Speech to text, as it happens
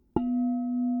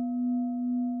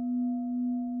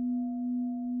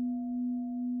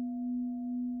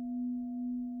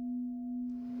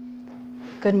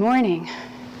Good morning.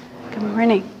 Good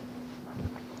morning.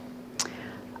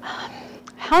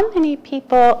 How many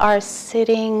people are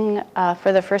sitting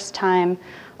for the first time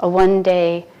a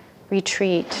one-day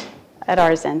retreat at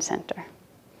our Zen Center?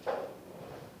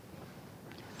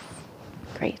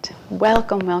 Great.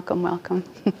 Welcome, welcome, welcome.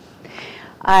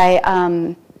 I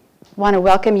want to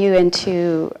welcome you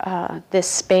into this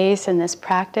space and this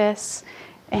practice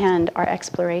and our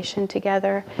exploration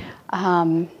together.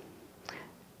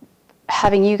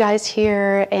 Having you guys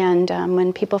here, and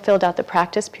when people filled out the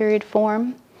practice period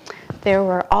form, there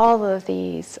were all of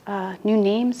these new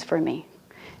names for me,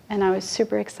 and I was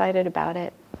super excited about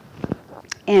it.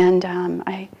 And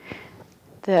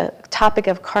the topic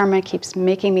of karma keeps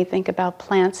making me think about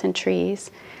plants and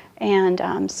trees,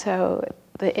 and so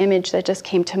the image that just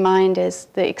came to mind is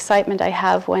the excitement I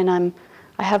have when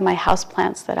I have my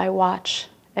houseplants that I watch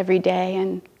every day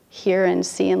and hear and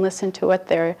see and listen to what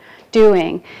they're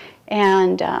doing.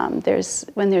 And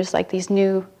when there's like these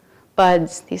new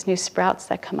buds, these new sprouts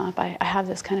that come up, I have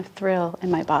this kind of thrill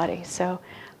in my body. So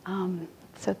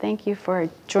thank you for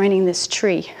joining this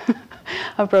tree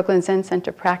of Brooklyn Zen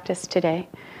Center practice today.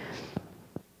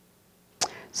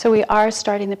 So we are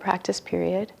starting the practice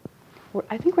period.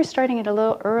 I think we're starting it a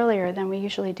little earlier than we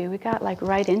usually do. We got like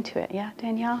right into it, yeah,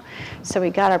 Danielle? So we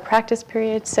got our practice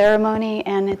period ceremony,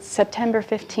 and it's September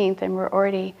 15th, and we're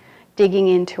already digging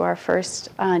into our first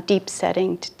deep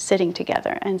sitting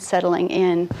together and settling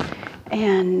in.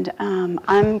 And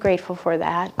I'm grateful for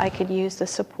that. I could use the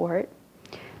support.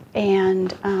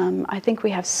 And I think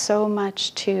we have so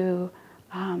much to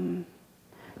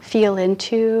feel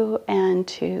into and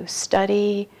to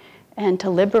study and to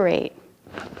liberate,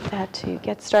 that to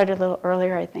get started a little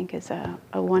earlier, I think, is a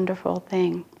wonderful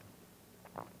thing.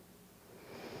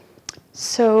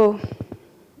 So,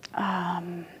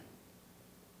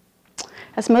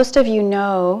 as most of you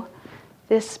know,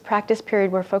 this practice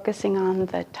period we're focusing on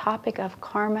the topic of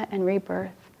karma and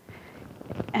rebirth.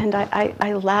 And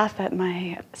I laugh at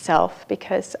myself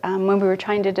because when we were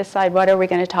trying to decide what are we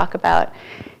going to talk about,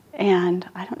 and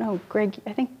I don't know, Greg,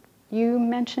 I think you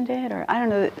mentioned it, or I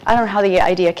don't know how the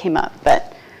idea came up,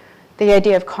 but the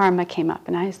idea of karma came up,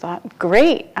 and I thought,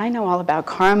 great, I know all about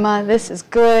karma, this is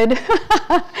good,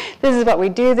 this is what we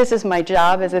do, this is my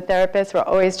job as a therapist, we're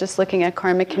always just looking at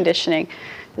karmic conditioning,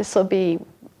 this will be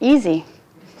easy.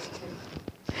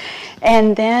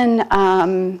 And then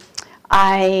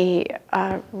I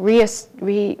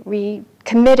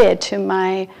recommitted to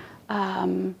my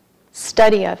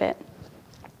study of it.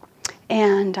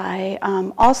 And I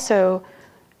also,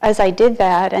 as I did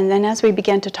that, and then as we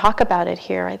began to talk about it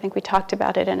here, I think we talked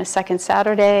about it in a second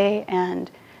Saturday, and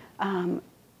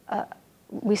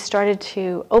we started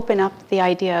to open up the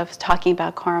idea of talking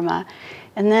about karma.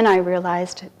 And then I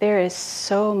realized there is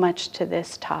so much to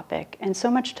this topic, and so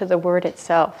much to the word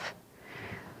itself.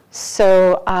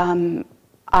 So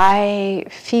I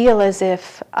feel as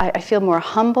if I feel more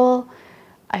humble,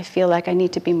 I feel like I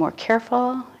need to be more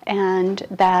careful, and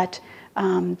that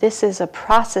this is a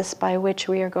process by which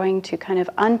we are going to kind of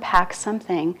unpack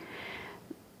something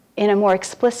in a more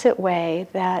explicit way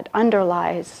that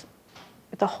underlies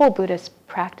the whole Buddhist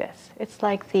practice. It's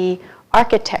like the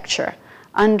architecture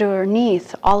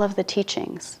underneath all of the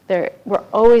teachings. We're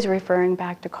always referring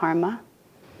back to karma,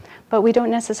 but we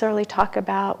don't necessarily talk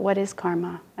about what is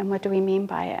karma and what do we mean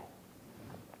by it.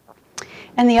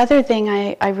 And the other thing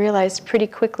I realized pretty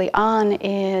quickly on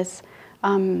is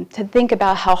to think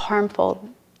about how harmful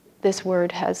this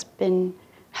word has been,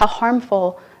 how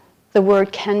harmful the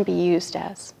word can be used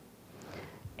as.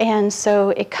 And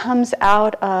so it comes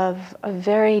out of a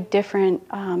very different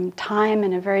time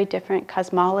and a very different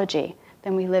cosmology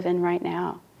than we live in right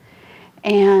now.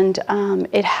 And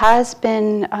it has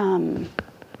been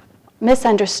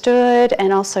misunderstood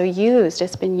and also used.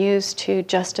 It's been used to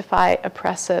justify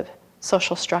oppressive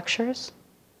social structures.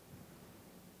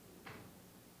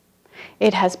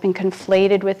 It has been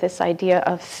conflated with this idea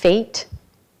of fate,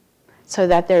 so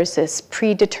that there's this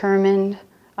predetermined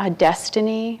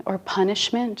destiny or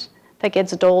punishment that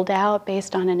gets doled out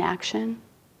based on an action.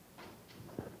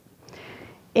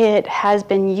 It has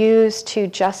been used to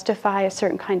justify a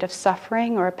certain kind of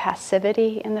suffering or a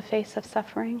passivity in the face of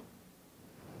suffering.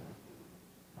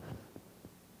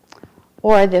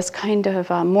 Or this kind of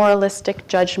moralistic,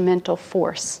 judgmental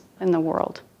force in the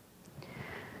world.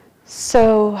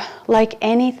 So, like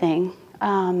anything,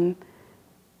 a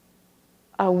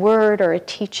word or a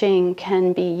teaching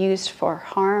can be used for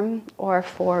harm or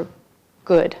for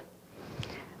good.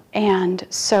 And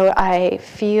so I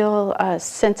feel a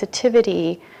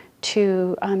sensitivity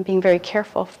to being very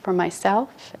careful for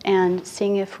myself and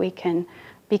seeing if we can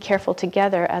be careful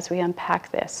together as we unpack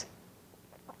this.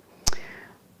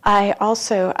 I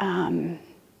also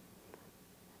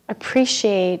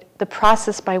appreciate the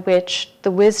process by which the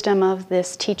wisdom of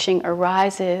this teaching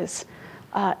arises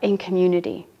in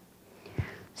community.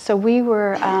 So we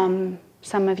were,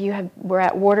 some of you were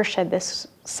at Watershed this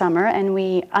summer, and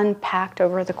we unpacked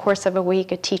over the course of a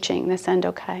week a teaching, the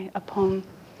Sendokai, a poem.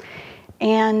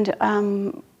 And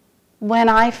when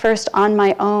I first on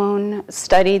my own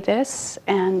studied this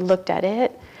and looked at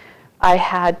it, I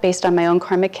had, based on my own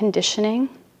karmic conditioning,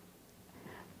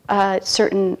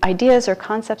 certain ideas or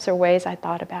concepts or ways I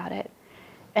thought about it.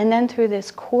 And then through this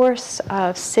course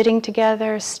of sitting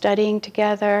together, studying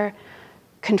together,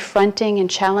 confronting and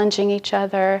challenging each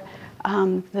other,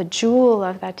 the jewel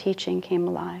of that teaching came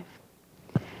alive.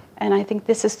 And I think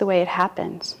this is the way it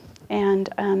happens.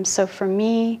 And so for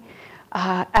me,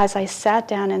 as I sat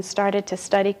down and started to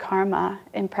study karma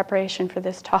in preparation for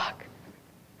this talk,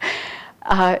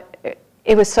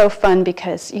 it was so fun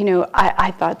because,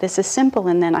 I thought this is simple,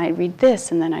 and then I'd read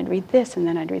this, and then I'd read this, and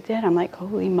then I'd read that. I'm like,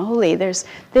 holy moly, there's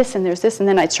this, and there's this. And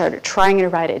then I started trying to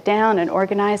write it down and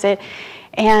organize it.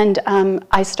 And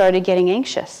I started getting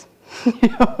anxious.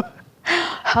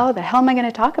 How the hell am I going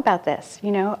to talk about this?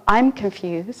 I'm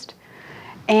confused,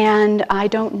 and I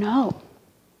don't know.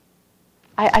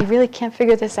 I really can't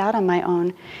figure this out on my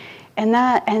own.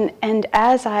 And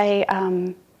as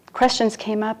I questions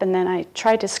came up, and then I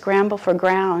tried to scramble for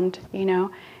ground,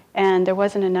 and there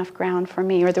wasn't enough ground for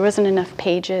me, or there wasn't enough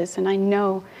pages, and I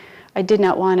know I did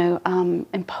not want to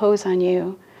impose on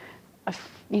you a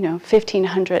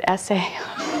 1,500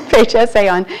 page essay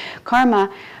on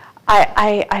karma.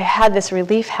 I had this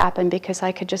relief happen because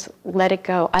I could just let it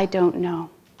go. I don't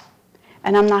know,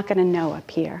 and I'm not going to know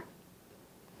up here.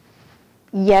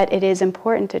 Yet it is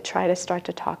important to try to start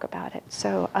to talk about it.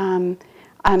 So I'm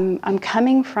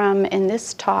coming from, in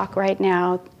this talk right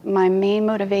now, my main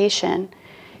motivation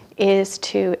is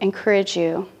to encourage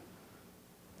you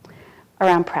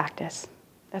around practice.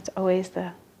 That's always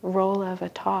the role of a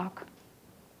talk.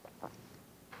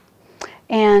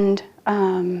 And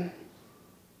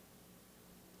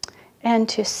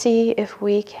to see if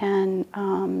we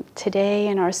can, today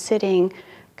in our sitting,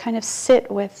 kind of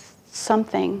sit with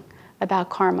something about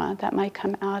karma that might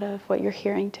come out of what you're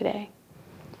hearing today.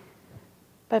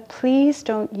 But please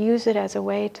don't use it as a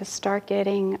way to start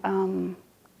getting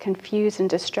confused and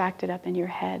distracted up in your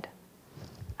head.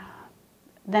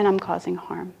 Then I'm causing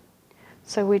harm.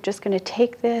 So we're just going to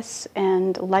take this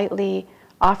and lightly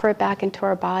offer it back into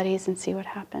our bodies and see what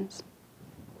happens.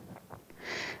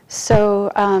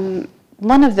 So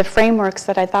one of the frameworks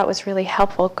that I thought was really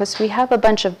helpful, because we have a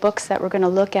bunch of books that we're going to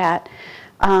look at,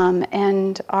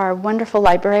 and our wonderful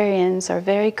librarians are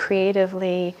very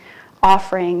creatively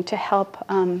offering to help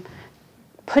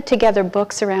put together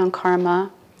books around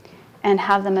karma and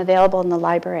have them available in the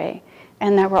library.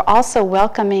 And that we're also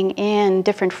welcoming in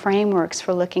different frameworks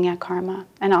for looking at karma.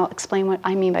 And I'll explain what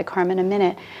I mean by karma in a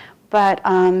minute. But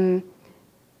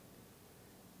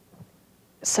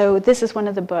so this is one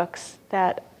of the books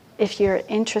that, if you're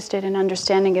interested in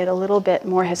understanding it a little bit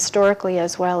more historically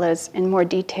as well as in more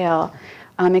detail,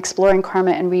 Exploring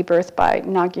Karma and Rebirth by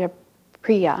Nagya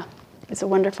Priya. It's a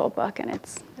wonderful book, and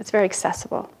it's very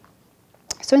accessible.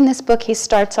 So in this book, he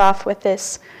starts off with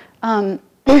this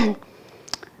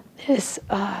this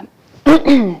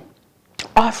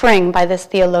offering by this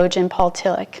theologian, Paul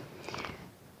Tillich.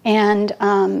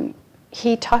 And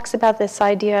he talks about this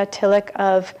idea, Tillich,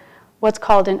 of what's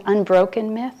called an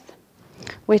unbroken myth,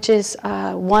 which is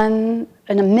a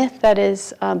myth that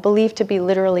is believed to be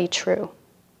literally true.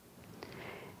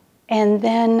 And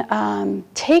then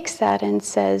takes that and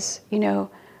says,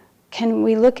 can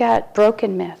we look at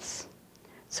broken myths?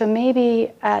 So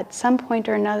maybe at some point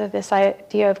or another, this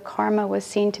idea of karma was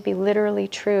seen to be literally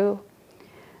true,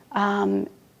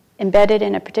 embedded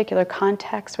in a particular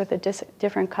context with a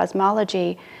different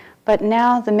cosmology, but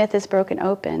now the myth is broken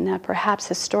open, that perhaps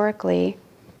historical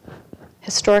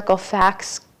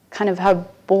facts kind of have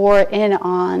bore in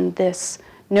on this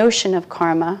notion of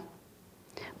karma,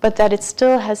 but that it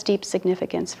still has deep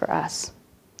significance for us.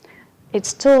 It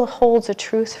still holds a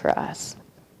truth for us,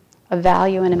 a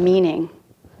value and a meaning,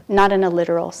 not in a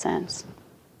literal sense.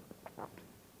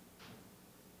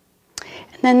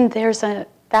 And then there's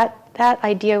that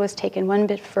idea was taken one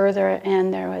bit further,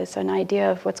 and there was an idea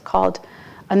of what's called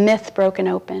a myth broken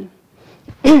open.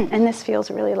 And this feels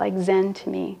really like Zen to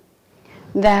me,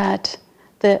 that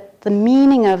the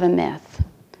meaning of a myth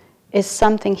is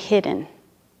something hidden.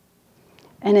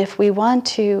 And if we want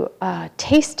to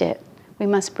taste it, we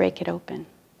must break it open.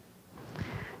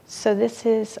 So this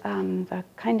is the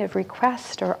kind of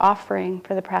request or offering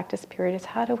for the practice period is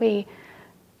how do we,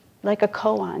 like a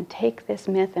koan, take this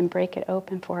myth and break it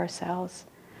open for ourselves.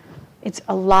 It's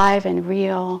alive and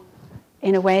real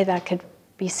in a way that could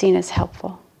be seen as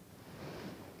helpful.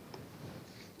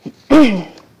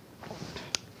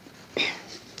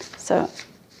 So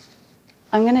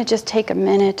I'm going to just take a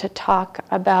minute to talk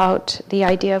about the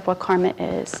idea of what karma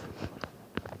is.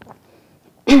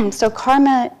 So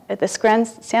karma, the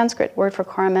Sanskrit word for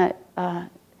karma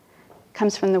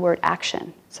comes from the word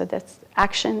action. So that's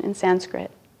action in Sanskrit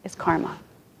is karma.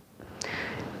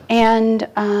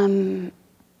 And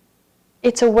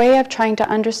it's a way of trying to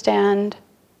understand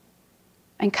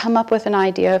and come up with an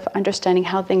idea of understanding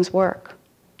how things work,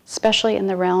 especially in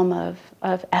the realm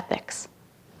of ethics.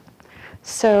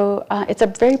 So it's a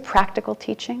very practical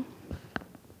teaching.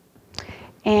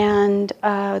 And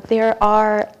there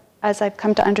are, as I've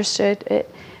come to understand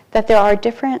it, that there are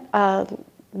different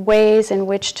ways in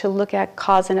which to look at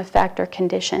cause and effect or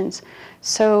conditions.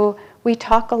 So we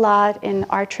talk a lot in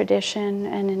our tradition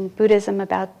and in Buddhism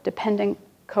about dependent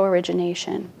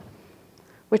co-origination,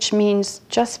 which means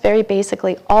just very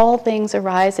basically all things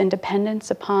arise in dependence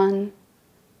upon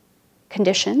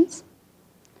conditions.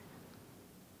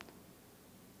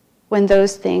 When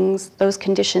those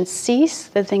conditions cease,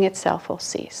 the thing itself will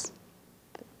cease.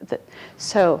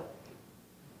 So,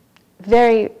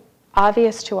 very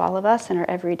obvious to all of us in our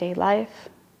everyday life,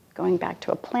 going back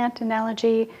to a plant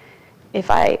analogy,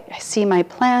 if I see my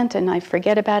plant and I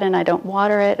forget about it and I don't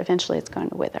water it, eventually it's going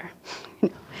to wither.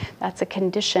 That's a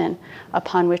condition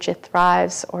upon which it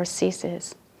thrives or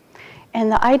ceases.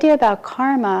 And the idea about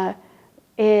karma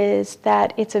is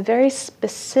that it's a very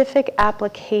specific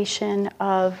application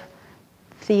of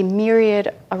the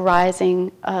myriad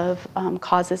arising of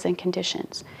causes and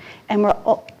conditions. And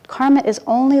karma is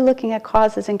only looking at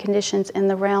causes and conditions in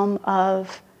the realm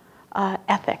of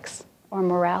ethics or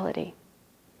morality.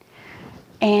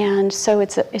 And so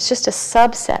it's just a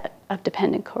subset of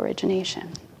dependent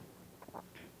co-origination.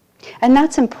 And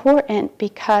that's important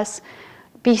because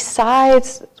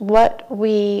besides what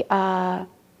we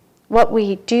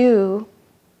do,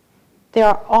 there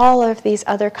are all of these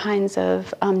other kinds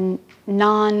of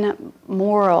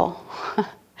non-moral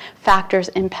factors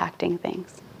impacting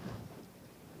things.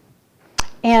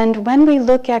 And when we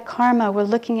look at karma, we're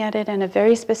looking at it in a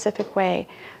very specific way.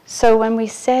 So when we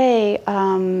say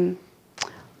our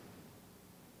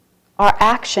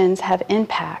actions have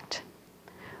impact,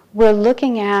 we're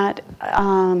looking at,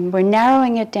 we're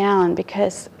narrowing it down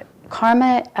because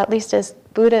karma, at least as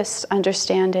Buddhists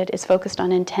understand it, is focused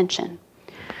on intention.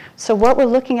 So what we're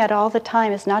looking at all the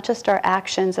time is not just our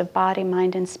actions of body,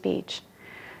 mind, and speech.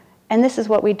 And this is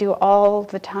what we do all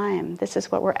the time. This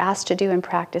is what we're asked to do in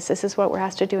practice. This is what we're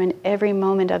asked to do in every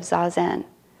moment of Zazen.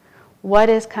 What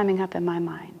is coming up in my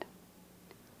mind?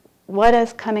 What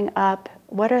is coming up?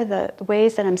 What are the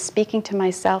ways that I'm speaking to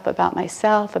myself, about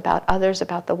others,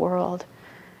 about the world?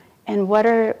 And what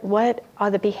are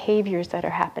the behaviors that are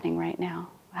happening right now?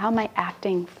 How am I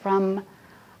acting from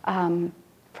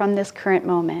this current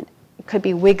moment? It could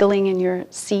be wiggling in your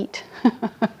seat,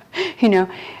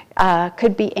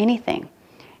 could be anything.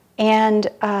 And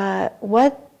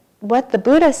what the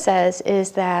Buddha says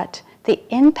is that the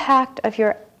impact of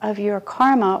your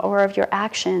karma or of your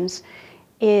actions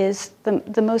is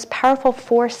the most powerful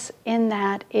force in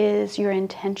that is your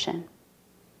intention.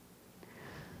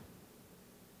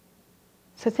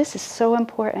 So this is so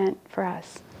important for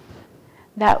us,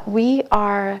 that we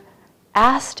are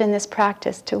asked in this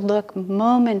practice to look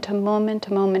moment to moment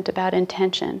to moment about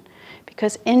intention,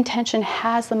 because intention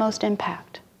has the most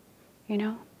impact,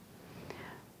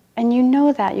 And you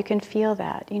know that, you can feel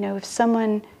that. If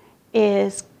someone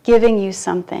is giving you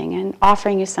something and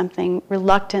offering you something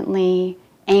reluctantly,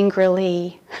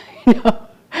 angrily,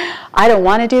 I don't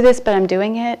want to do this, but I'm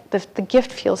doing it, the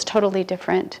gift feels totally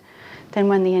different than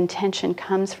when the intention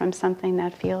comes from something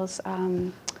that feels,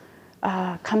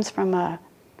 comes from a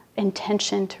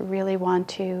intention to really want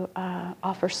to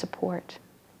offer support.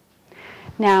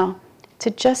 Now, to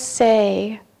just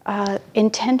say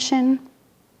intention,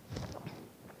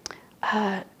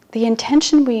 the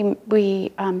intention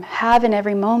we have in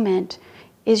every moment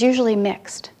is usually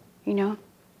mixed,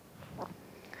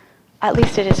 At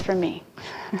least it is for me.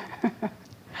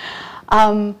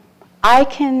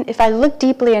 If I look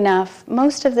deeply enough,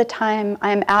 most of the time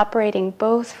I'm operating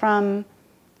both from,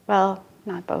 well,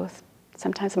 not both.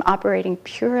 Sometimes I'm operating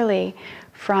purely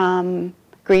from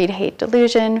greed, hate,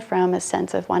 delusion, from a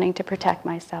sense of wanting to protect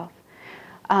myself.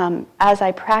 As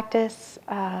I practice,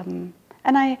 and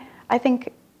I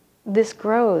think this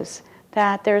grows,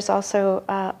 that there's also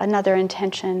another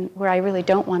intention where I really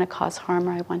don't want to cause harm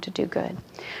or I want to do good.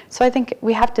 So I think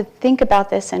we have to think about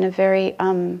this in a very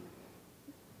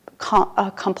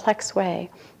complex way.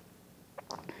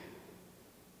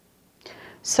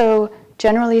 So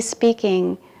generally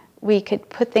speaking, we could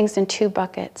put things in two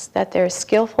buckets, that there's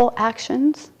skillful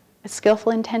actions,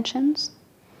 skillful intentions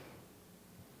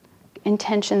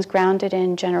grounded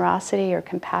in generosity or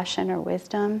compassion or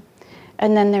wisdom,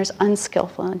 and then there's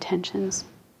unskillful intentions,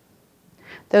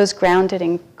 those grounded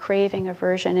in craving,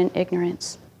 aversion, and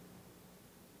ignorance.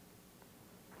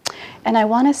 And I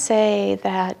want to say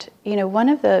that, one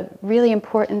of the really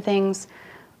important things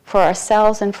for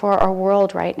ourselves and for our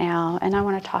world right now, and I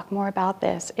want to talk more about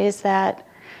this, is that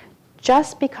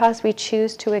just because we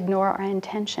choose to ignore our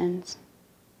intentions,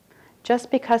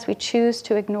 just because we choose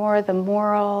to ignore the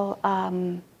moral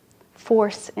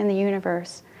force in the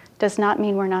universe, does not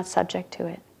mean we're not subject to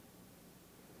it.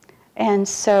 And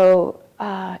so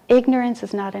ignorance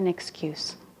is not an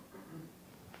excuse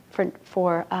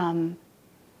for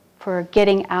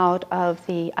getting out of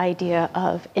the idea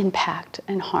of impact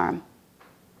and harm.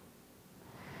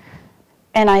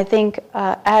 And I think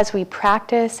as we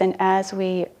practice and as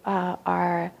the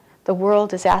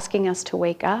world is asking us to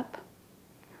wake up,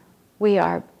 we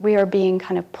are being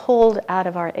kind of pulled out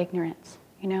of our ignorance,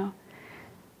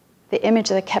 The image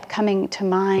that kept coming to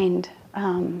mind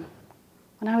when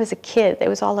I was a kid, it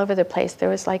was all over the place. There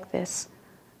was like this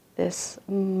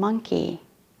monkey,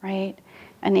 right?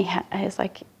 And he was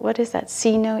like, what is that?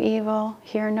 See no evil,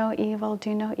 hear no evil,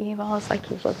 do no evil. It's like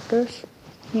he's like this,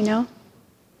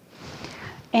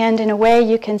 And in a way,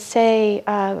 you can say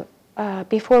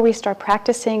before we start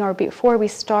practicing, or before we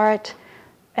start,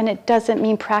 and it doesn't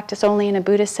mean practice only in a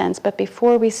Buddhist sense, but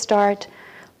before we start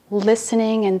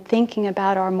listening and thinking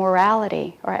about our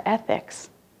morality, our ethics,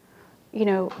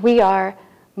 we are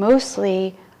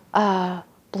mostly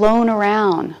blown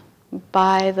around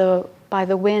by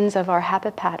the winds of our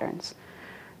habit patterns.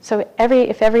 So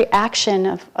if every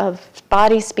action of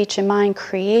body, speech, and mind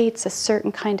creates a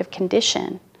certain kind of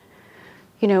condition,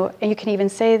 and you can even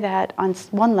say that on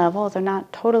one level, though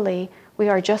not totally, we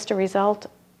are just a result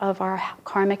of our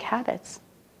karmic habits,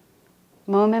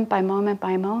 moment by moment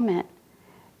by moment.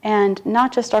 And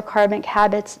not just our karmic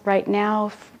habits right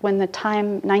now, when the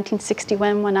time,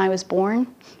 1961, when I was born,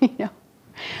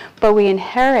 but we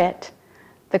inherit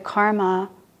the karma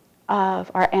of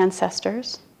our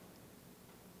ancestors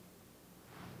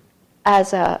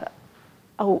as a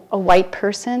white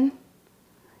person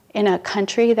in a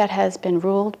country that has been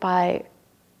ruled by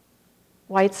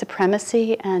white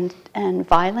supremacy and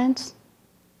violence.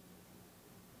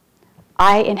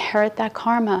 I inherit that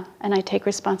karma and I take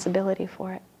responsibility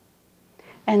for it.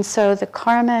 And so the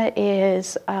karma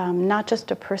is not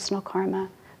just a personal karma.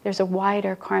 There's a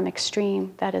wider karmic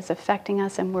stream that is affecting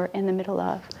us and we're in the middle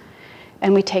of.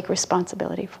 And we take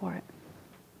responsibility for it.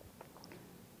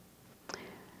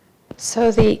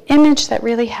 So the image that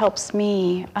really helps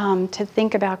me to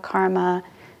think about karma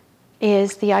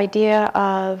is the idea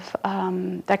of,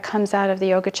 that comes out of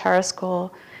the Yogacara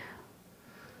school,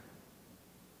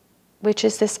 which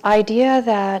is this idea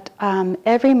that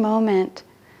every moment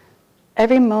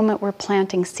we're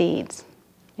planting seeds.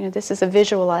 This is a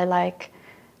visual I like,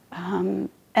 and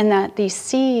that these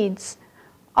seeds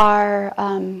are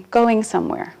going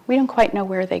somewhere. We don't quite know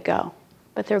where they go,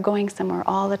 but they're going somewhere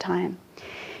all the time.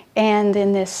 And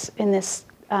in this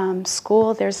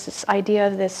school, there's this idea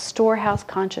of this storehouse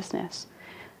consciousness.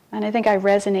 And I think I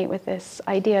resonate with this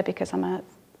idea because I'm a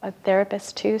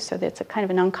therapist too, so it's a kind of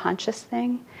an unconscious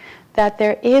thing, that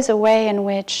there is a way in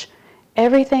which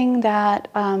everything that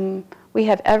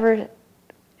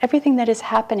everything that is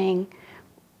happening,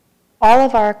 all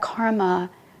of our karma,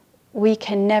 we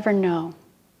can never know.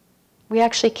 We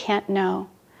actually can't know.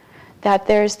 That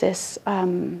there's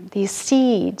these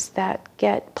seeds that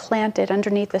get planted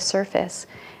underneath the surface,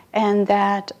 and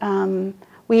that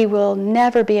we will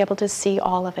never be able to see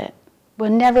all of it.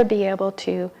 We'll never be able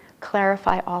to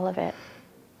clarify all of it.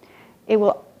 It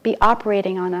will be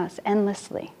operating on us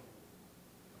endlessly.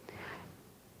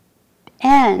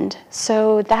 And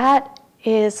so that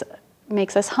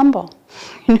makes us humble,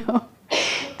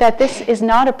 that this is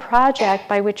not a project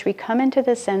by which we come into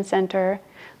the Zen Center,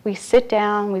 we sit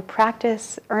down, we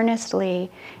practice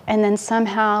earnestly, and then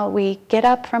somehow we get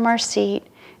up from our seat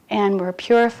and we're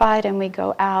purified and we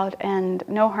go out and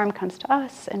no harm comes to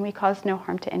us and we cause no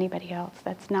harm to anybody else.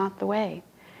 That's not the way.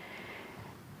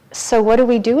 So what do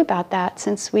we do about that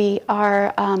since we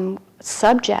are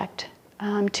subject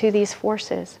to these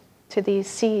forces, to these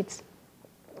seeds?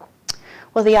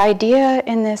 Well, the idea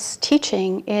in this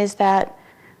teaching is that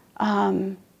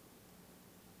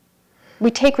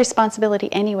we take responsibility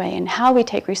anyway, and how we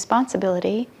take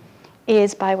responsibility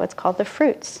is by what's called the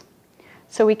fruits.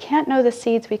 So we can't know the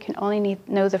seeds, we can only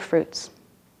know the fruits.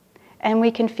 And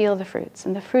we can feel the fruits,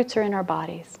 and the fruits are in our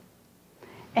bodies.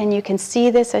 And you can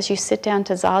see this as you sit down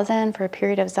to Zazen. For a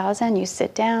period of Zazen, you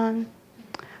sit down,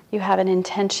 you have an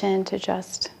intention to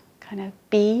just kind of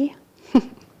be.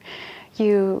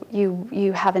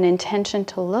 You have an intention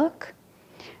to look,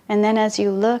 and then as you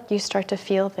look, you start to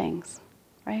feel things,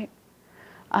 right?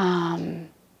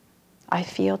 I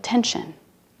feel tension.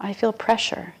 I feel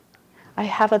pressure. I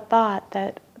have a thought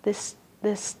that this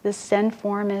Zen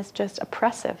form is just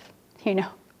oppressive, you know.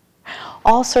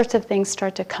 All sorts of things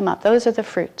start to come up. Those are the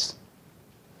fruits.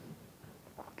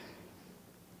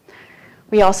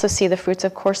 We also see the fruits,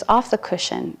 of course, off the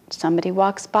cushion. Somebody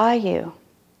walks by you.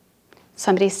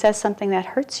 Somebody says something that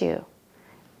hurts you,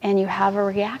 and you have a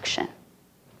reaction.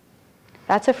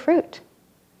 That's a fruit.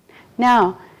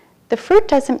 Now, the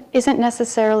fruit isn't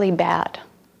necessarily bad.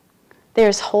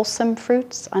 There's wholesome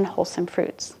fruits, unwholesome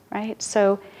fruits, right?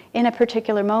 So in a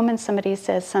particular moment, somebody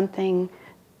says something,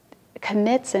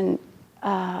 commits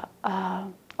a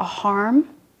harm,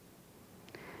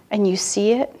 and you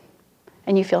see it,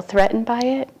 and you feel threatened by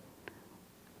it.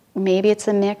 Maybe it's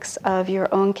a mix of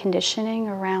your own conditioning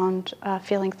around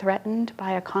feeling threatened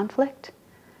by a conflict,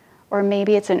 or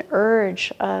maybe it's an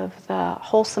urge of the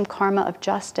wholesome karma of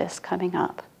justice coming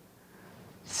up,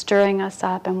 stirring us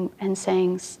up and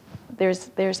saying,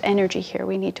 there's energy here,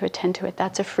 we need to attend to it.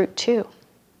 That's a fruit too.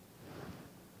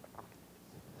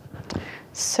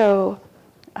 So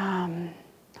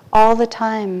all the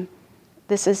time,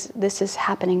 this is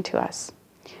happening to us.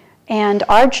 And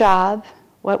our job,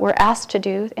 what we're asked to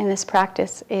do in this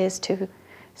practice is to,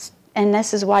 and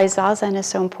this is why Zazen is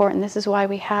so important, this is why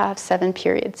we have 7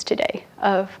 periods today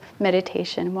of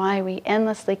meditation, why we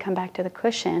endlessly come back to the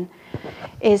cushion,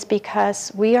 is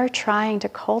because we are trying to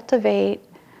cultivate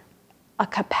a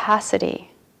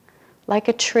capacity, like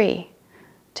a tree,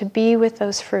 to be with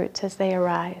those fruits as they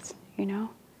arise, you know?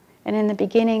 And in the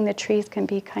beginning, the trees can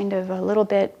be kind of a little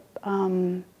bit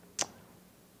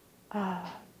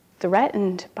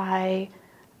threatened by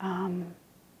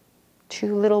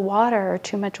too little water or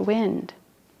too much wind.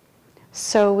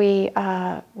 So we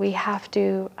have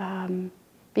to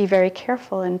be very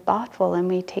careful and thoughtful, and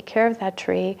we take care of that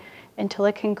tree until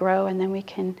it can grow, and then we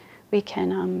can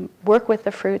work with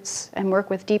the fruits and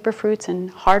work with deeper fruits and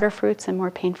harder fruits and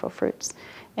more painful fruits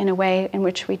in a way in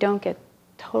which we don't get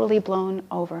totally blown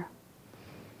over.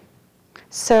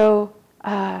 So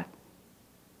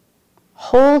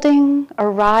holding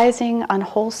arising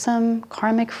unwholesome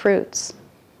karmic fruits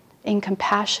in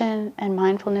compassion and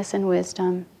mindfulness and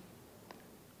wisdom,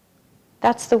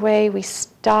 that's the way we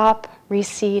stop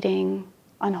reseeding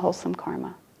unwholesome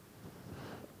karma.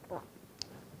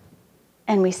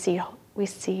 And we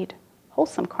seed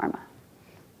wholesome karma.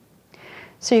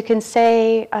 So you can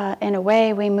say, in a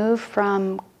way, we move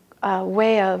from a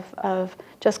way of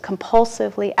just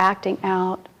compulsively acting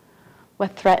out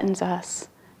what threatens us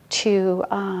to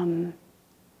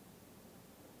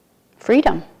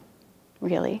freedom,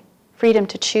 really. Freedom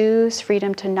to choose,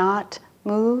 freedom to not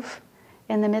move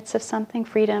in the midst of something,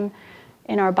 freedom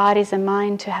in our bodies and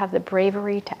mind to have the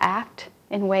bravery to act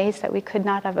in ways that we could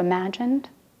not have imagined,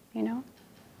 you know?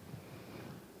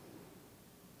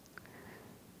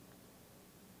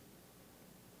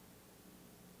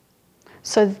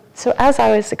 So as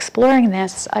I was exploring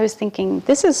this, I was thinking,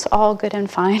 this is all good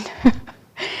and fine.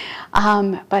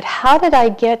 But how did I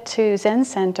get to Zen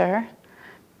Center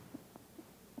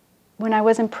when I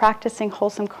wasn't practicing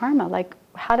wholesome karma? Like,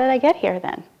 how did I get here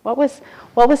then? What was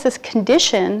this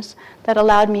conditions that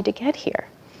allowed me to get here?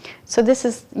 So this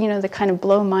is, you know, the kind of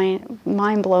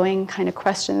mind-blowing kind of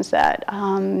questions that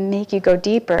make you go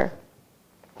deeper.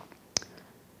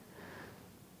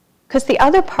 Because the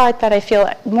other part that I feel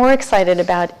more excited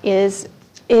about is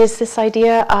this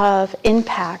idea of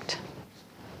impact.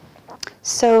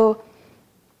 So,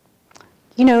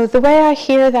 you know, the way I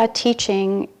hear that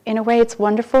teaching, in a way it's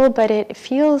wonderful, but it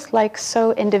feels like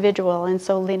so individual and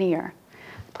so linear.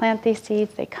 Plant these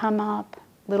seeds, they come up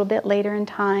a little bit later in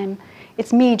time.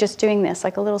 It's me just doing this,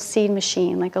 like a little seed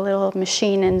machine, like a little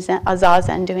machine in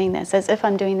Zazen doing this, as if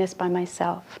I'm doing this by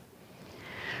myself.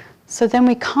 So then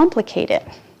we complicate it,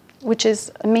 which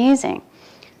is amazing.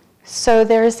 So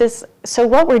there's this, so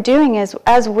what we're doing is,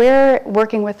 as we're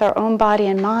working with our own body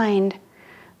and mind,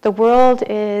 the world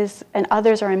is, and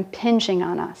others are impinging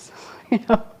on us. You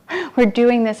know, we're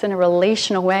doing this in a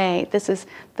relational way. This is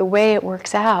the way it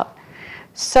works out.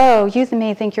 So you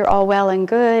may think you're all well and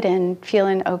good and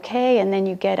feeling okay, and then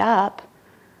you get up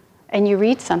and you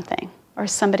read something, or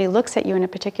somebody looks at you in a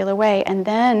particular way, and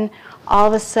then all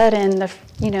of a sudden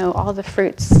all the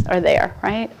fruits are there,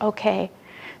 right? Okay.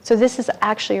 So this is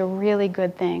actually a really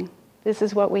good thing. This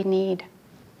is what we need.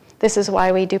 This is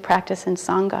why we do practice in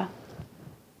Sangha.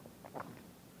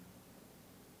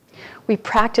 We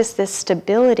practice this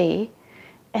stability,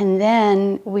 and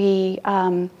then we,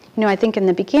 I think in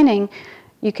the beginning,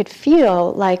 you could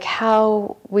feel like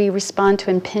how we respond to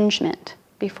impingement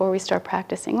before we start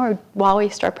practicing, or while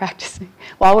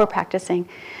we're practicing.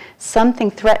 Something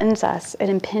threatens us, it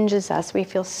impinges us. We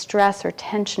feel stress or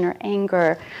tension or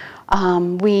anger.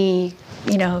 We,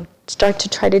 start to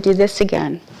try to do this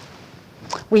again.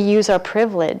 We use our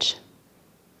privilege,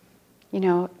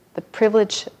 the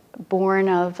privilege born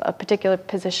of a particular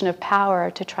position of power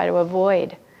to try to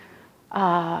avoid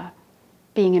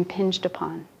being impinged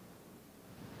upon.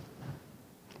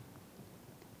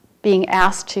 Being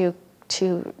asked to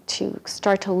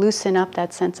start to loosen up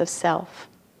that sense of self.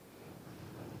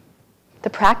 The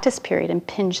practice period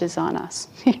impinges on us,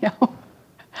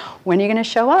 When are you going to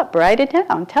show up? Write it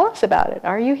down. Tell us about it.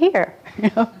 Are you here?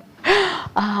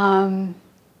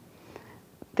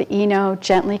 The Ino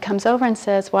gently comes over and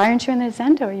says, why aren't you in the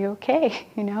Zendo? Are you okay?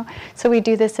 So we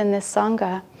do this in this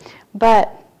Sangha.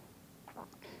 But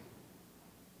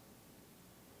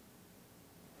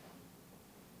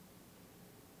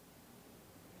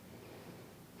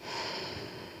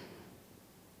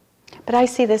I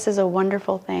see this as a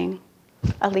wonderful thing,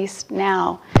 at least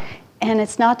now. And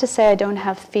it's not to say I don't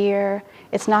have fear.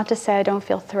 It's not to say I don't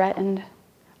feel threatened.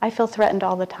 I feel threatened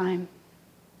all the time.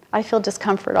 I feel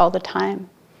discomfort all the time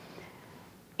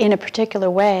in a particular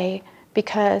way,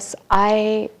 because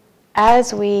through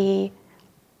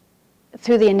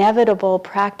the inevitable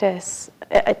practice,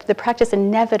 the practice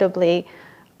inevitably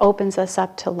opens us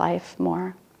up to life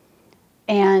more.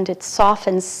 And it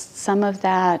softens some of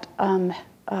that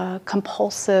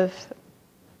compulsive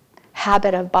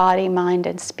habit of body, mind,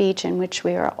 and speech in which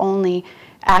we are only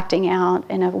acting out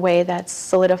in a way that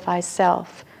solidifies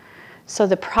self. So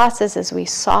the process is we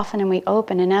soften and we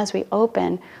open, and as we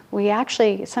open, we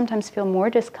actually sometimes feel more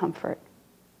discomfort.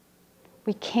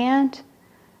 We can't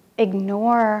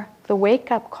ignore the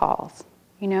wake-up calls,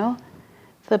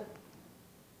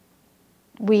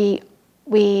 We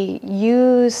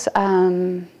use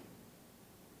our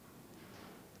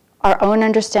own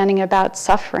understanding about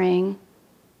suffering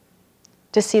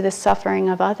to see the suffering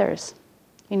of others.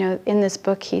 In this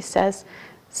book he says,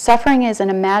 suffering is an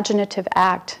imaginative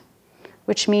act,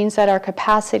 which means that our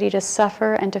capacity to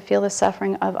suffer and to feel the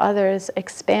suffering of others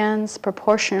expands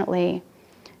proportionately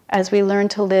as we learn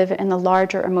to live in the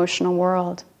larger emotional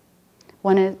world,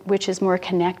 one which is more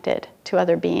connected to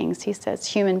other beings. He says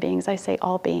human beings, I say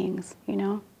all beings,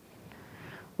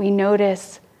 We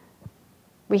notice,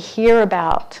 we hear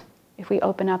about, if we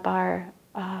open up our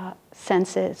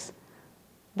senses,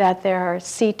 that there are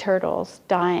sea turtles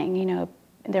dying,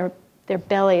 their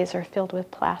bellies are filled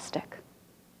with plastic,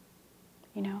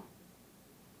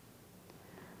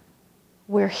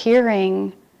 We're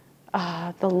hearing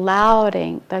the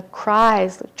louding, the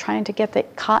cries, trying to get the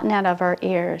cotton out of our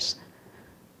ears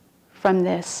from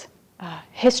this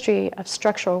history of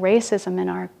structural racism in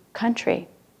our country,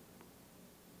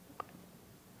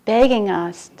 begging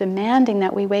us, demanding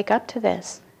that we wake up to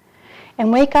this.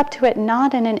 And wake up to it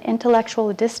not in an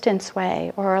intellectual distance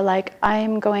way, or like,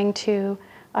 I'm going to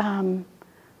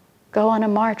go on a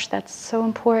march, that's so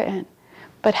important.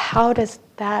 But how does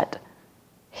that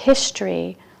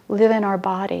history live in our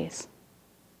bodies?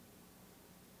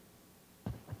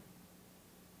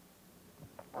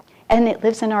 And it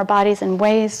lives in our bodies in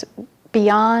ways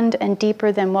beyond and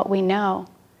deeper than what we know.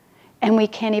 And we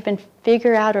can't even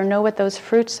figure out or know what those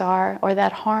fruits are, or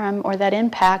that harm, or that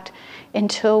impact,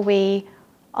 until we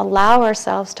allow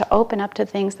ourselves to open up to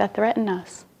things that threaten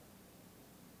us.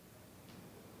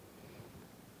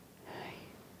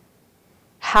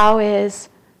 How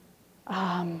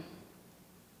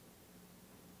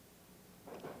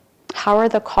are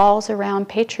the calls around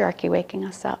patriarchy waking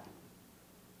us up?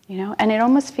 And it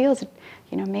almost feels,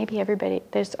 maybe everybody,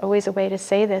 there's always a way to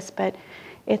say this, but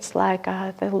it's like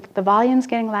the volume's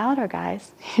getting louder,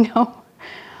 guys,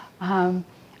 I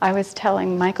was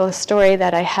telling Michael a story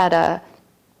that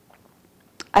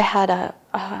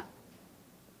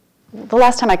the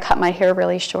last time I cut my hair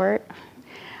really short,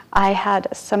 I had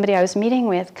somebody I was meeting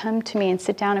with come to me and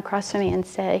sit down across from me and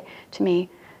say to me,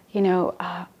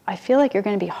 I feel like you're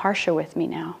going to be harsher with me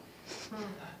now.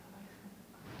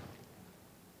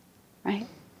 Right?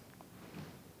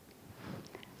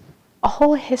 A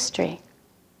whole history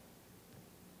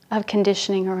of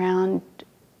conditioning around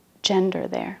gender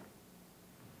there.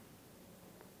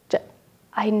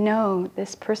 I know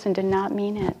this person did not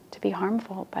mean it to be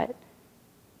harmful, but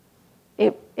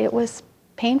it was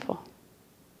painful.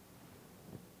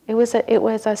 It was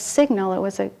a signal, it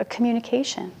was a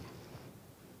communication.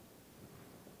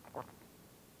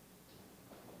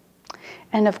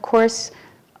 And of course,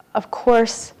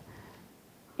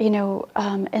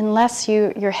 unless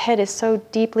your head is so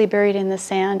deeply buried in the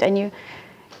sand, and you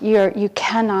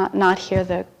cannot not hear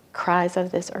the cries of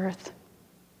this earth.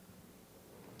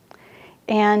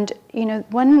 And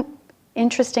one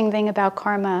interesting thing about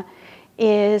karma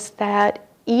is that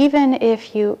even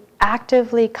if you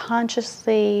actively,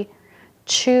 consciously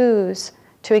choose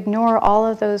to ignore all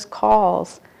of those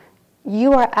calls,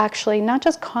 you are actually not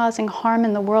just causing harm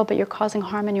in the world, but you're causing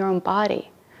harm in your own body.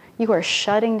 You are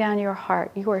shutting down your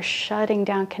heart. You are shutting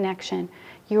down connection.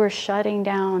 You are shutting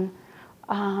down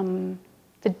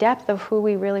the depth of who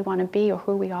we really want to be or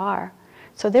who we are.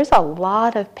 So there's a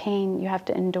lot of pain you have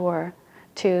to endure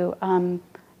to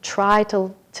try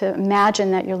to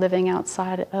imagine that you're living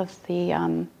outside of the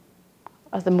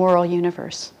moral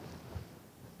universe.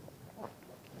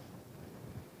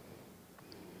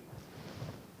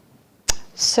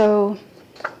 So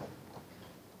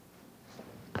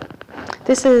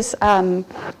this is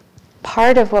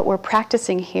part of what we're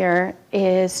practicing here,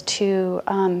 is to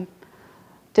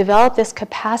develop this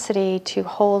capacity to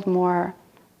hold more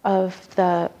of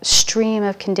the stream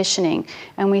of conditioning.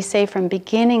 And we say from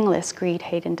beginningless greed,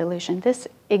 hate, and delusion. This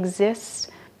exists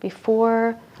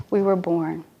before we were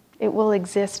born. It will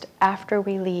exist after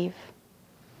we leave.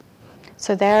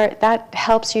 So that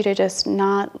helps you to just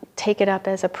not take it up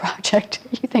as a project.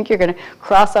 You think you're going to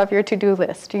cross off your to-do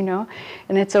list, and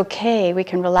it's okay. We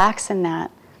can relax in that.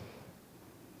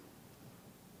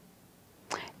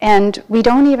 And we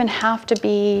don't even have to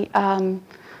be,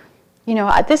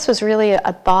 this was really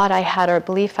a thought I had or a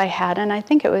belief I had, and I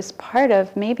think it was part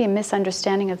of maybe a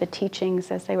misunderstanding of the teachings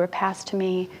as they were passed to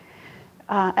me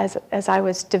as I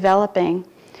was developing,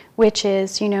 which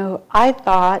is, I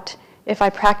thought if I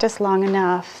practiced long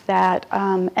enough that,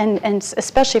 and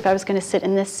especially if I was going to sit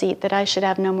in this seat, that I should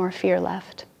have no more fear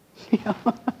left.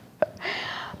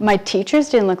 My teachers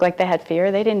didn't look like they had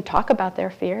fear. They didn't talk about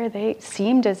their fear. They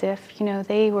seemed as if,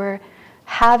 they were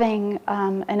having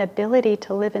an ability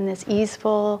to live in this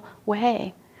easeful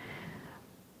way.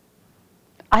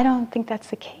 I don't think that's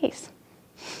the case,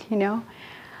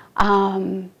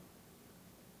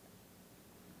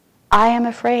 I am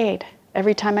afraid.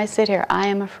 Every time I sit here, I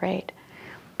am afraid.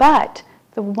 But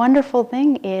the wonderful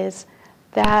thing is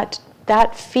that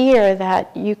that fear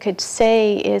that you could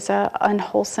say is an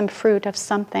unwholesome fruit of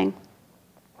something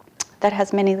that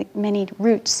has many, many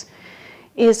roots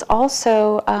is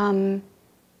also, I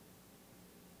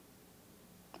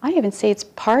even say it's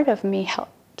part of me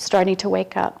starting to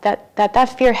wake up.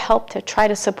 That fear helped to try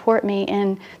to support me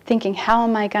in thinking, how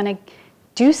am I going to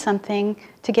do something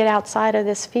to get outside of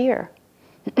this fear?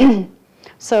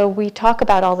 So we talk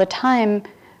about all the time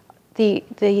the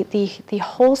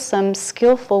wholesome,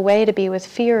 skillful way to be with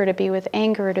fear, to be with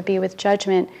anger, to be with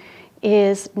judgment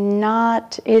is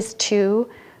to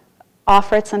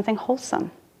offer it something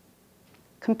wholesome.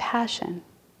 Compassion,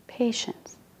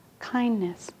 patience,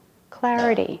 kindness,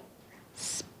 clarity.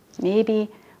 Maybe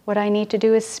what I need to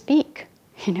do is speak.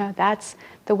 That's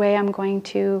the way I'm going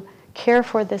to care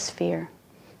for this fear.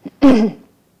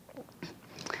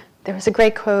 There was a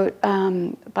great quote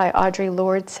by Audre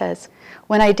Lorde says,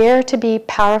 "When I dare to be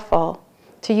powerful,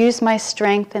 to use my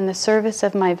strength in the service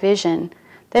of my vision,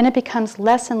 then it becomes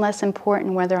less and less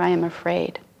important whether I am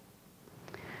afraid."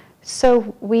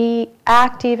 So we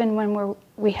act even when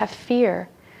we have fear.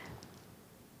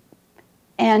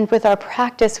 And with our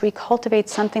practice, we cultivate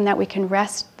something that we can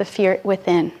rest the fear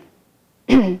within.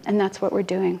 And that's what we're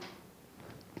doing.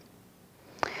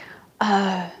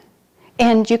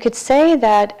 And you could say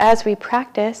that as we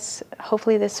practice,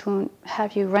 hopefully this won't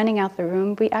have you running out the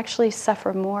room, we actually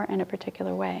suffer more in a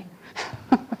particular way.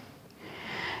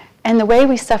 And the way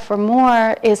we suffer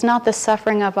more is not the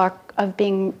suffering of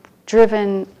being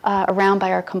driven around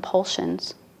by our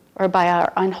compulsions or by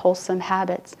our unwholesome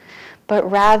habits, but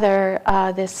rather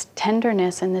this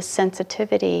tenderness and this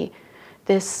sensitivity,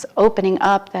 this opening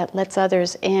up that lets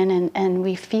others in, and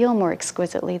we feel more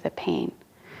exquisitely the pain.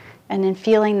 And in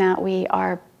feeling that, we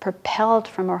are propelled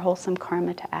from our wholesome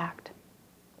karma to act.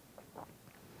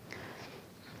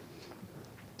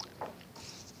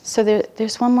 So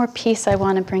there's one more piece I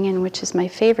want to bring in, which is my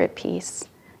favorite piece,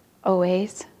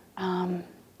 always.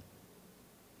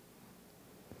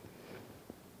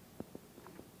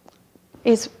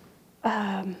 Is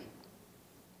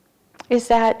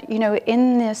that,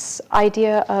 in this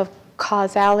idea of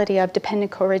causality of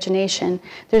dependent co-origination,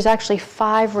 there's actually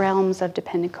 5 realms of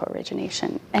dependent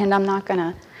co-origination. And I'm not going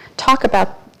to talk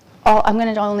about all, I'm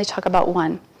going to only talk about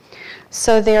one.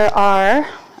 So there are,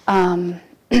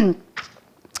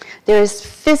 there is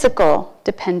physical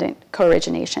dependent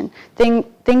co-origination,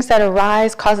 things that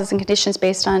arise, causes and conditions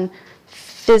based on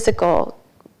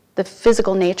the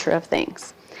physical nature of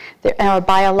things.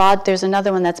 There's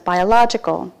another one that's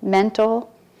biological, mental,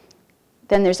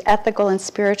 then there's ethical and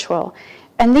spiritual.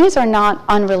 And these are not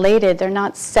unrelated, they're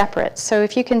not separate. So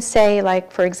if you can say,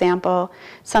 like, for example,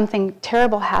 something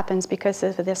terrible happens because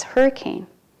of this hurricane,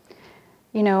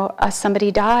 you know,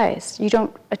 somebody dies, you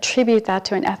don't attribute that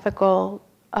to an ethical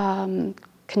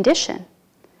condition.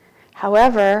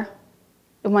 However,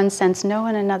 in one sense, no,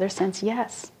 in another sense,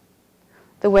 yes.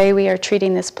 The way we are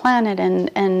treating this planet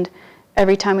and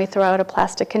every time we throw out a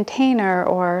plastic container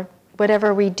or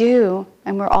whatever we do,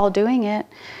 and we're all doing it,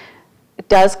 it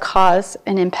does cause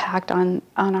an impact on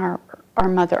our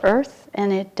Mother Earth,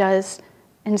 and it does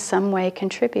in some way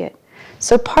contribute.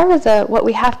 So part of what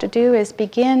we have to do is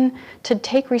begin to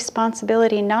take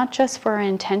responsibility not just for our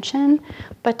intention,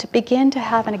 but to begin to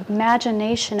have an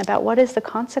imagination about what is the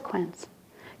consequence.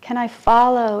 Can I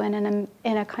follow in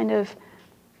a kind of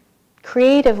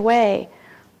creative way?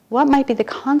 What might be the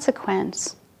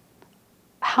consequence?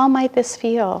 How might this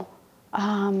feel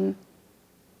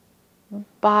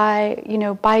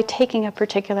by taking a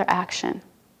particular action?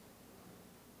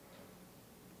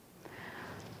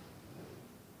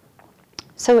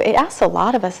 So it asks a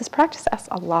lot of us. This practice asks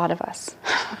a lot of us.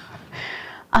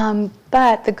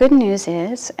 But the good news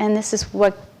is, and this is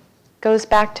what goes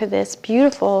back to this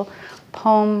beautiful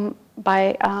poem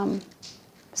by poem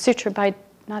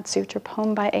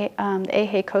by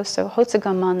Eihei Koso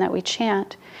Hotsugamon that we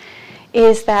chant,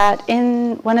 is that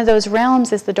in one of those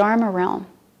realms is the Dharma realm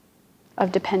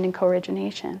of dependent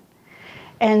co-origination.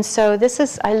 And so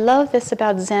I love this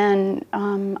about Zen.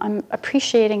 I'm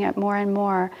appreciating it more and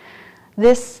more.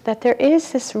 That there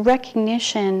is this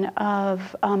recognition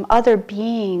of other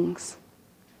beings,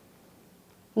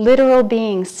 literal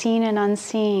beings, seen and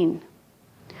unseen,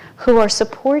 who are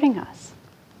supporting us.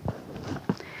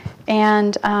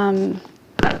 And how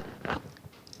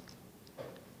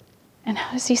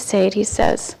does he say it? He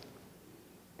says,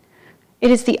 it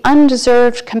is the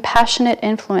undeserved compassionate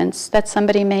influence that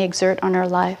somebody may exert on our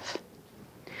life.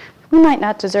 We might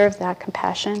not deserve that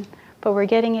compassion, but we're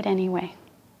getting it anyway.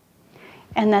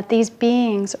 And that these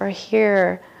beings are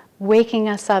here waking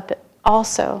us up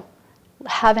also,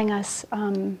 having us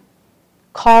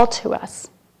call to us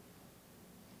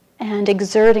and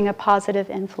exerting a positive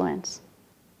influence.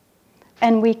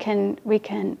 And we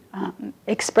can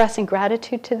expressing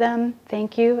gratitude to them,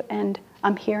 thank you, and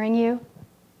I'm hearing you.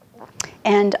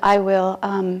 And I will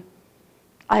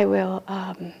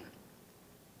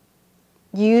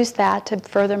use that to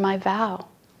further my vow.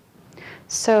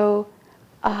 So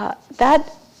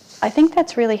I think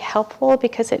that's really helpful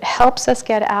because it helps us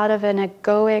get out of an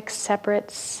egoic, separate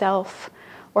self,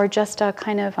 or just a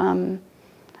kind of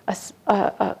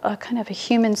a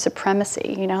human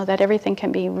supremacy. You know, that everything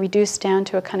can be reduced down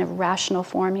to a kind of rational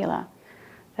formula.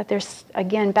 That there's,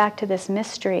 again, back to this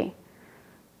mystery.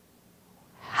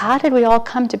 How did we all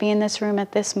come to be in this room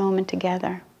at this moment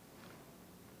together?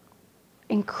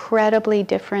 Incredibly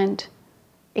different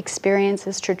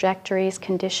experiences, trajectories,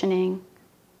 conditioning.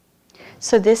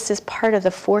 So this is part of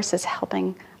the forces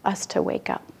helping us to wake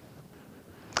up.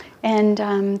 And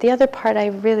the other part I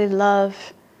really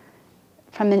love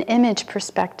from an image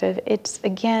perspective, it's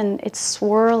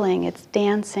swirling, it's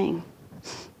dancing.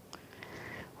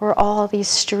 We're all these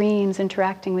streams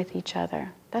interacting with each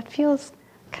other. That feels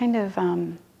kind of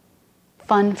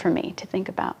fun for me to think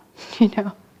about,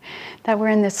 that we're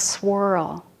in this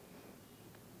swirl.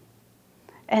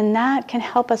 And that can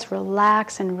help us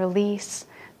relax and release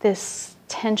this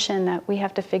tension that we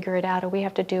have to figure it out, or we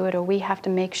have to do it, or we have to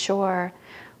make sure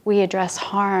we address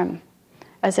harm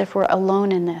as if we're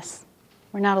alone in this.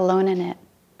 We're not alone in it.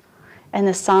 And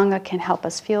the Sangha can help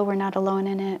us feel we're not alone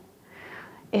in it.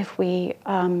 If we,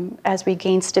 as we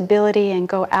gain stability and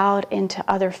go out into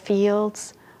other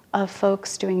fields of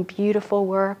folks doing beautiful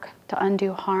work to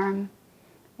undo harm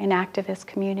in activist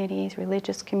communities,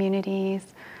 religious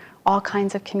communities, all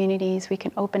kinds of communities, we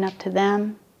can open up to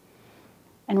them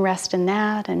and rest in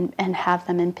that and have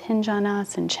them impinge on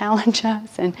us and challenge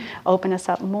us and open us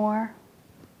up more.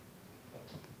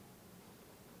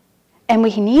 And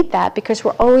we need that because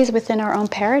we're always within our own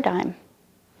paradigm.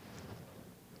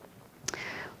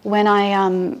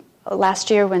 When last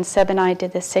year when Seb and I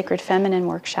did this Sacred Feminine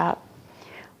workshop,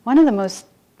 one of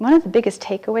the biggest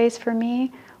takeaways for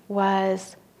me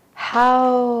was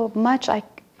how much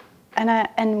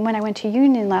and when I went to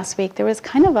Union last week, there was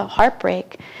kind of a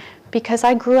heartbreak because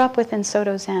I grew up within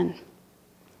Soto Zen.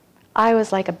 I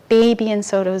was like a baby in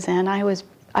Soto Zen. I was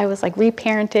like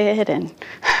reparented, and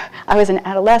I was an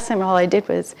adolescent where all I did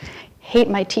was hate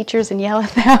my teachers and yell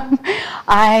at them.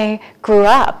 I grew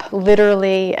up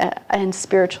literally and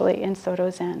spiritually in Soto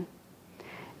Zen.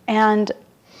 And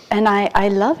I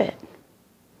love it.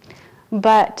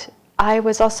 But I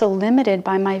was also limited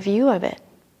by my view of it.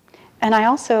 And I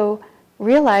also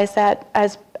realized that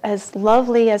as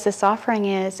lovely as this offering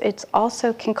is, it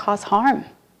also can cause harm.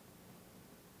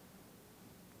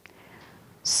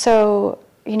 So,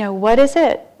 what is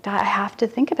it? I have to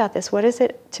think about this. What is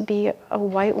it to be a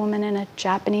white woman in a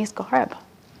Japanese garb?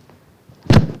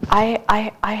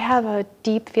 I have a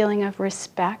deep feeling of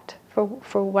respect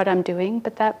for what I'm doing,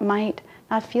 but that might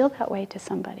not feel that way to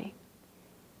somebody.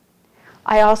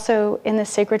 I also, in the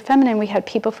Sacred Feminine, we had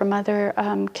people from other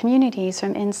communities,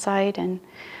 from Insight and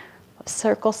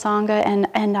Circle Sangha,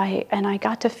 and I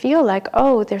got to feel like,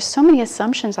 oh, there's so many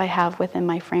assumptions I have within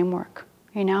my framework,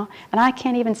 and I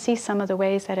can't even see some of the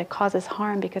ways that it causes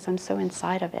harm because I'm so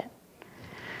inside of it.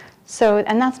 So,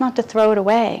 and that's not to throw it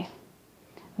away,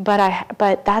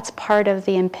 but that's part of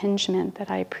the impingement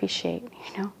that I appreciate,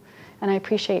 and I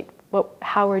appreciate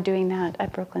how we're doing that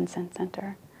at Brooklyn Zen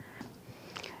Center.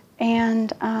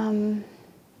 And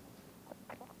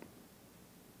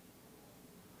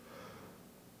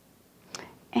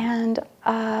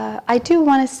I do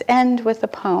want to end with a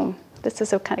poem. This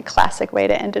is a kind of classic way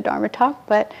to end a Dharma talk,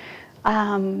 but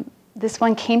this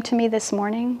one came to me this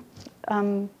morning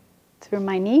through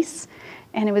my niece,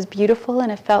 and it was beautiful,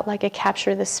 and it felt like it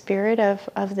captured the spirit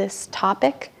of this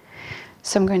topic.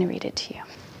 So I'm going to read it to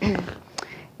you.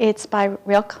 It's by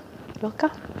Rilke,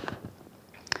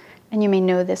 and you may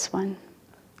know this one.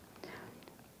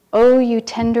 Oh, you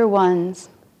tender ones,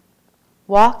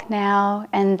 walk now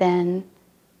and then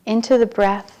into the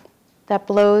breath that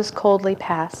blows coldly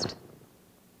past.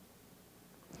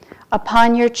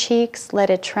 Upon your cheeks let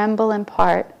it tremble and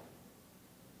part.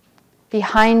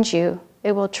 Behind you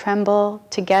it will tremble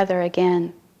together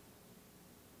again.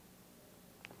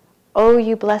 Oh,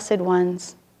 you blessed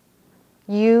ones,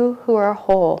 you who are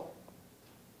whole,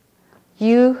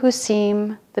 you who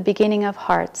seem the beginning of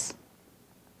hearts,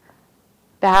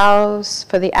 bows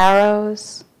for the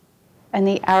arrows and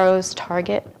the arrow's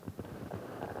target.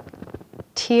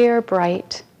 Tear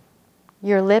bright,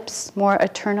 your lips more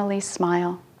eternally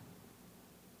smile.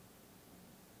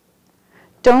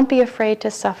 Don't be afraid to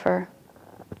suffer.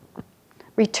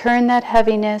 Return that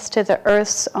heaviness to the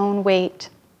earth's own weight.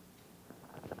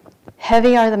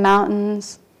 Heavy are the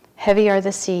mountains, heavy are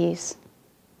the seas.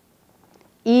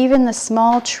 Even the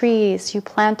small trees you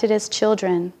planted as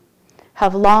children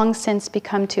have long since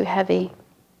become too heavy.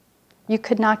 You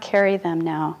could not carry them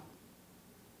now.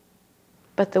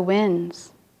 But the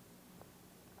winds,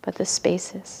 but the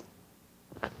spaces.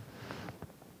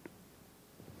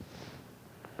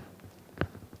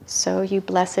 So you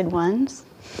blessed ones,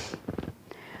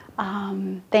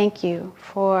 thank you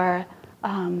for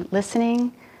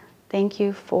listening. Thank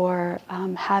you for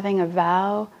having a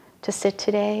vow to sit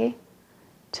today,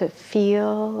 to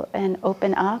feel and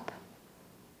open up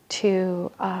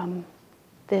to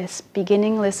this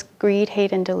beginningless greed,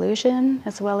 hate, and delusion,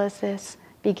 as well as this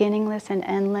beginningless and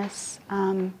endless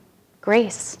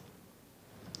grace.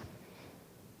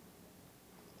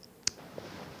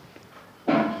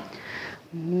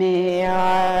 May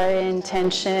our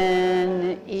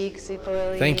intention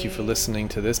equally. Thank you for listening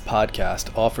to this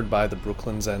podcast offered by the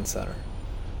Brooklyn Zen Center.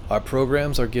 Our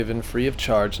programs are given free of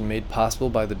charge and made possible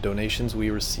by the donations we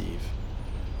receive.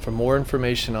 For more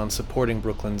information on supporting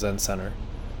Brooklyn Zen Center,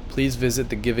 please visit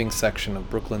the giving section of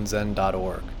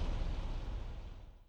brooklynzen.org.